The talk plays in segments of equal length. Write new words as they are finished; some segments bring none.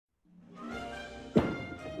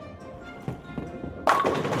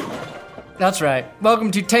That's right. Welcome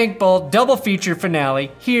to Tank Bowl double feature finale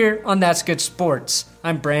here on That's Good Sports.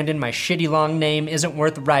 I'm Brandon. My shitty long name isn't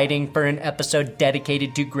worth writing for an episode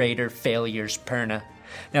dedicated to greater failures, Perna.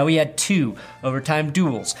 Now, we had 2 overtime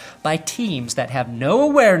duels by teams that have no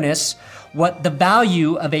awareness what the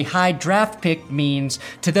value of a high draft pick means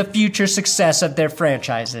to the future success of their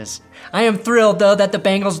franchises. I am thrilled, though, that the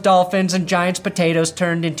Bengals, Dolphins, and Giants potatoes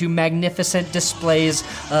turned into magnificent displays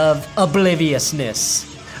of obliviousness.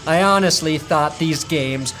 I honestly thought these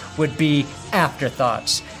games would be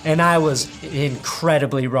afterthoughts, and I was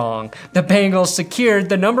incredibly wrong. The Bengals secured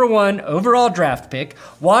the number 1 overall draft pick,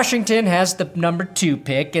 Washington has the number 2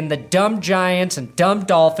 pick, and the dumb Giants and dumb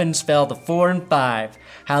Dolphins fell to 4 and 5.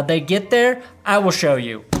 How'd they get there? I will show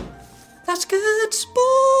you. That's Good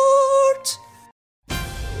Sports!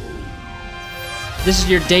 This is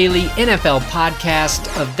your daily NFL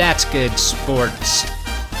podcast of That's Good Sports.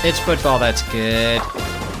 It's football that's good.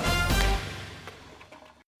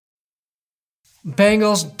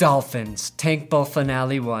 Bengals Dolphins Tank Bowl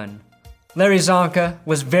Finale 1. Larry Zonka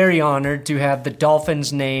was very honored to have the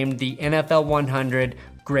Dolphins named the NFL 100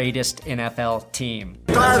 greatest NFL team.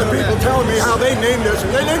 I'm tired of people telling me how they named us.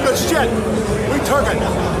 They named us shit. We took it.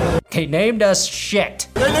 They named us shit.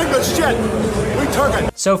 They named us shit. We took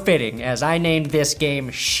it. So fitting, as I named this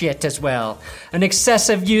game shit as well. An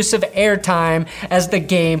excessive use of airtime as the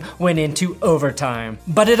game went into overtime.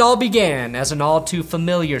 But it all began as an all too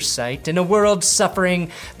familiar sight in a world suffering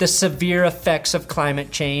the severe effects of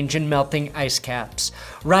climate change and melting ice caps.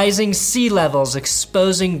 Rising sea levels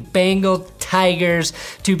exposing Bengal tigers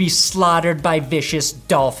to be slaughtered by vicious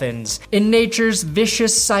dolphins. In nature's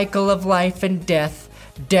vicious cycle of life and death,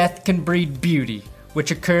 death can breed beauty,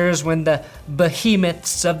 which occurs when the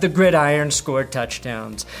behemoths of the gridiron score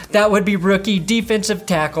touchdowns. That would be rookie defensive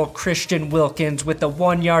tackle Christian Wilkins with a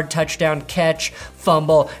 1-yard touchdown catch,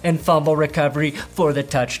 fumble, and fumble recovery for the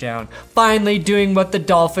touchdown. Finally doing what the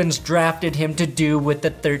Dolphins drafted him to do with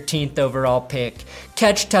the 13th overall pick.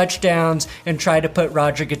 Catch touchdowns and try to put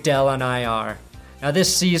Roger Goodell on IR. Now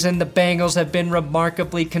this season, the Bengals have been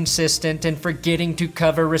remarkably consistent in forgetting to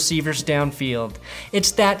cover receivers downfield.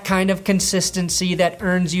 It's that kind of consistency that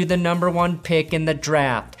earns you the number 1 pick in the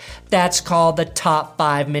draft. That's called the top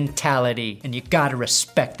 5 mentality, and you gotta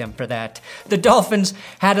respect them for that. The Dolphins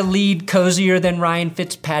had a lead cozier than Ryan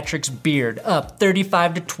Fitzpatrick's beard, up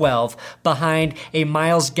 35-12, behind a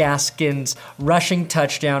Myles Gaskins rushing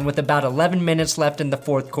touchdown with about 11 minutes left in the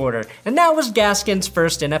 4th quarter. And that was Gaskins'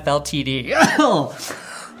 first NFL TD.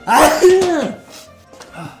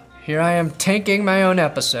 Here I am tanking my own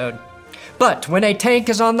episode. But when a tank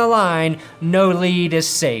is on the line, no lead is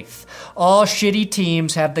safe. All shitty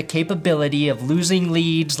teams have the capability of losing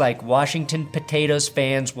leads, like Washington Potatoes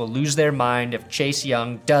fans will lose their mind if Chase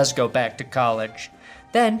Young does go back to college.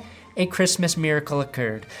 Then, a Christmas miracle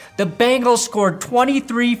occurred. The Bengals scored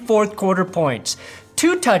 23 fourth quarter points.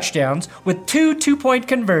 2 touchdowns with 2 2-point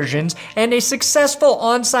conversions and a successful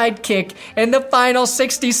onside kick in the final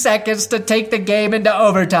 60 seconds to take the game into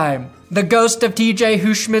overtime. The ghost of TJ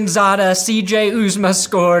Houshmandzadeh, CJ Uzomah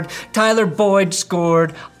scored, Tyler Boyd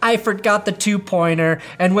scored, Eifert got the 2-pointer,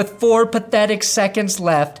 and with 4 pathetic seconds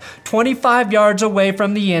left, 25 yards away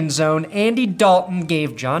from the end zone, Andy Dalton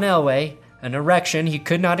gave John Elway an erection he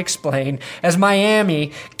could not explain, as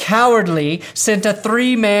Miami cowardly sent a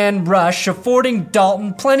 3-man rush, affording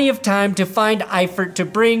Dalton plenty of time to find Eifert to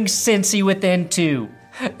bring Cincy within 2.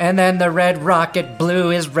 And then the Red Rocket blew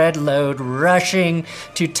his red load, rushing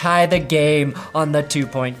to tie the game on the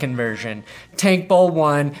 2-point conversion. Tank Bowl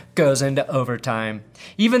 1 goes into overtime.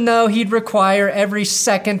 Even though he'd require every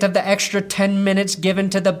second of the extra 10 minutes given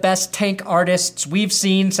to the best tank artists we've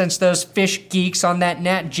seen since those fish geeks on that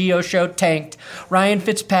Nat Geo show tanked, Ryan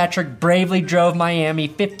Fitzpatrick bravely drove Miami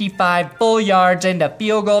 55 full yards into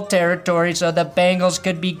field goal territory so the Bengals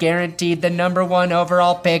could be guaranteed the number 1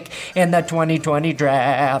 overall pick in the 2020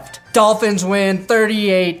 draft. Dolphins win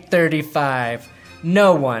 38-35.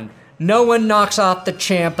 No one knocks off the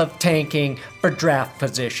champ of tanking for draft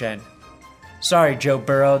position. Sorry, Joe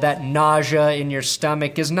Burrow, that nausea in your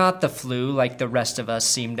stomach is not the flu like the rest of us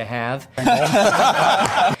seem to have.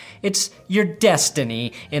 It's your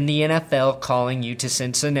destiny in the NFL calling you to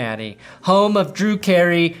Cincinnati, home of Drew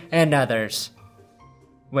Carey and others.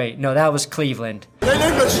 Wait, no, that was Cleveland. They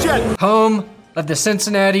named us shit. Home of the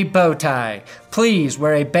Cincinnati bow tie. Please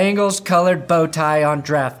wear a Bengals-colored bow tie on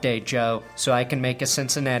draft day, Joe, so I can make a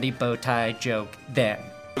Cincinnati bow tie joke then.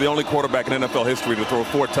 The only quarterback in NFL history to throw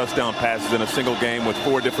 4 touchdown passes in a single game with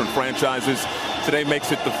 4 different franchises. Today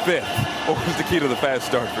makes it the 5th. What was the key to the fast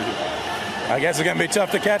start for you? I guess it's going to be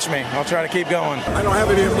tough to catch me. I'll try to keep going. I don't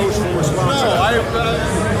have any emotional response.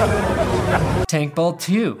 Tank Bowl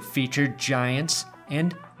 2 featured Giants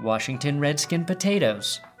and Washington Redskin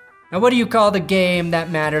potatoes. Now, what do you call the game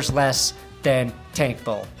that matters less than Tank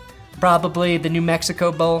Bowl? Probably the New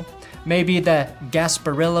Mexico Bowl, maybe the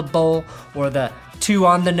Gasparilla Bowl, or the Two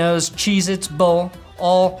on the Nose Cheez-Its Bowl.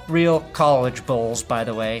 All real college bowls, by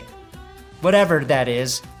the way. Whatever that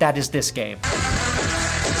is this game.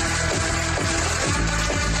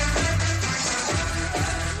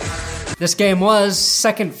 This game was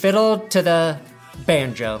second fiddle to the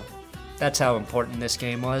banjo. That's how important this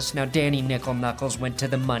game was. Now, Danny Nickel Knuckles went to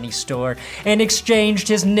the money store and exchanged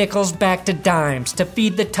his nickels back to dimes to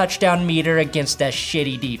feed the touchdown meter against a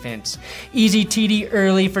shitty defense. Easy TD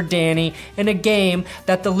early for Danny in a game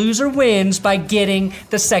that the loser wins by getting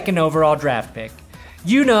the second overall draft pick.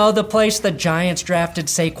 You know, the place the Giants drafted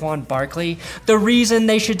Saquon Barkley, the reason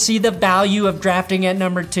they should see the value of drafting at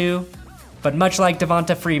number 2. But much like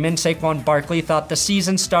Devonta Freeman, Saquon Barkley thought the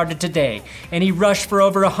season started today, and he rushed for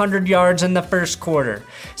over 100 yards in the first quarter.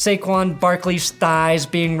 Saquon Barkley's thighs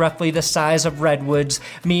being roughly the size of redwoods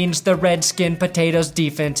means the Redskin Potatoes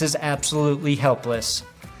defense is absolutely helpless.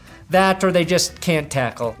 That or they just can't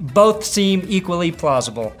tackle. Both seem equally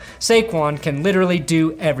plausible. Saquon can literally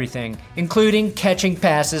do everything, including catching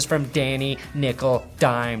passes from Danny Nickel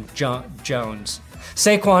Dime Jones.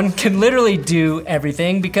 Saquon can literally do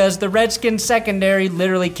everything because the Redskins secondary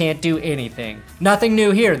literally can't do anything. Nothing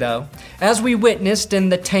new here, though. As we witnessed in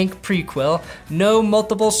the Tank prequel, no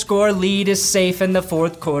multiple score lead is safe in the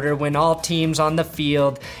fourth quarter when all teams on the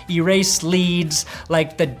field erase leads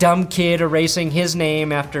like the dumb kid erasing his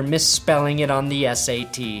name after misspelling it on the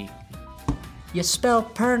SAT. You spell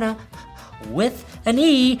Perna with an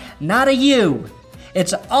E, not a U.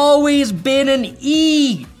 It's always been an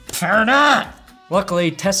E, Perna!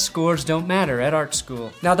 Luckily, test scores don't matter at art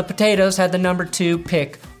school. Now, the Potatoes had the number 2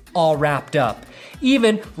 pick all wrapped up.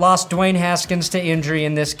 Even lost Dwayne Haskins to injury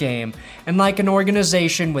in this game. And like an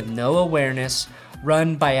organization with no awareness,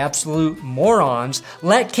 run by absolute morons,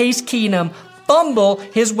 let Case Keenum fumble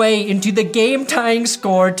his way into the game-tying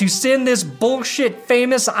score to send this bullshit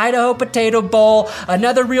famous Idaho Potato Bowl,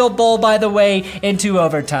 another real bowl by the way, into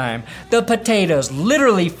overtime. The Potatoes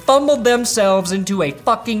literally fumbled themselves into a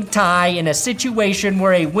fucking tie in a situation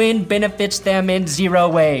where a win benefits them in 0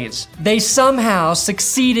 ways. They somehow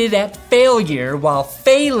succeeded at failure while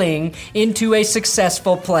failing into a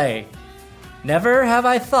successful play. Never have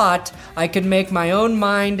I thought I could make my own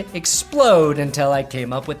mind explode until I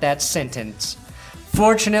came up with that sentence.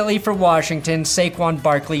 Fortunately for Washington, Saquon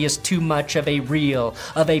Barkley is too much of a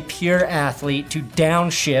pure athlete to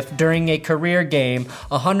downshift during a career game,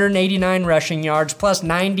 189 rushing yards plus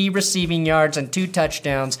 90 receiving yards and 2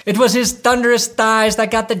 touchdowns. It was his thunderous thighs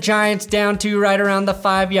that got the Giants down to right around the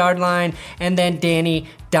 5-yard line, and then Danny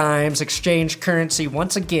Dimes exchanged currency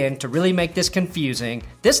once again to really make this confusing,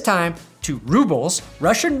 this time to rubles,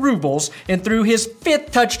 Russian rubles, and threw his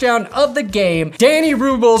 5th touchdown of the game. Danny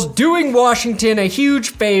Rubles doing Washington a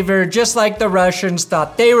huge favor, just like the Russians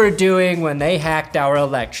thought they were doing when they hacked our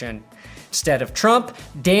election. Instead of Trump,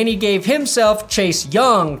 Danny gave himself Chase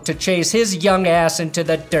Young to chase his young ass into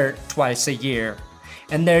the dirt twice a year.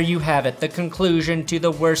 And there you have it, the conclusion to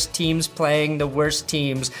the worst teams playing the worst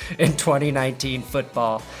teams in 2019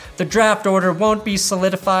 football. The draft order won't be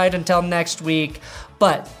solidified until next week,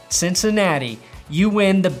 but Cincinnati, you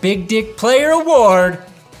win the Big Dick Player Award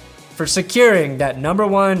for securing that number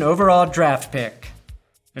 1 overall draft pick.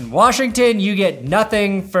 In Washington, you get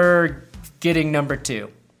nothing for getting number 2.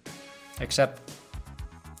 Except,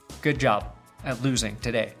 good job at losing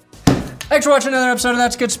today. Thanks for watching another episode of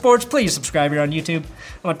That's Good Sports. Please subscribe here on YouTube.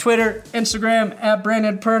 I'm on Twitter, Instagram, at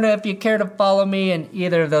Brandon Perna. If you care to follow me in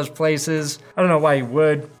either of those places, I don't know why you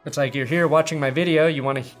would. It's like you're here watching my video. You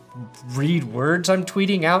want to read words I'm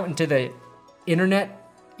tweeting out into the internet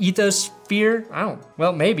ethosphere?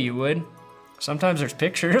 Well, maybe you would. Sometimes there's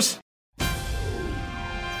pictures.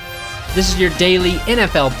 This is your daily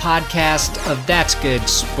NFL podcast of That's Good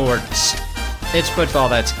Sports. It's football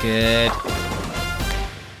that's good.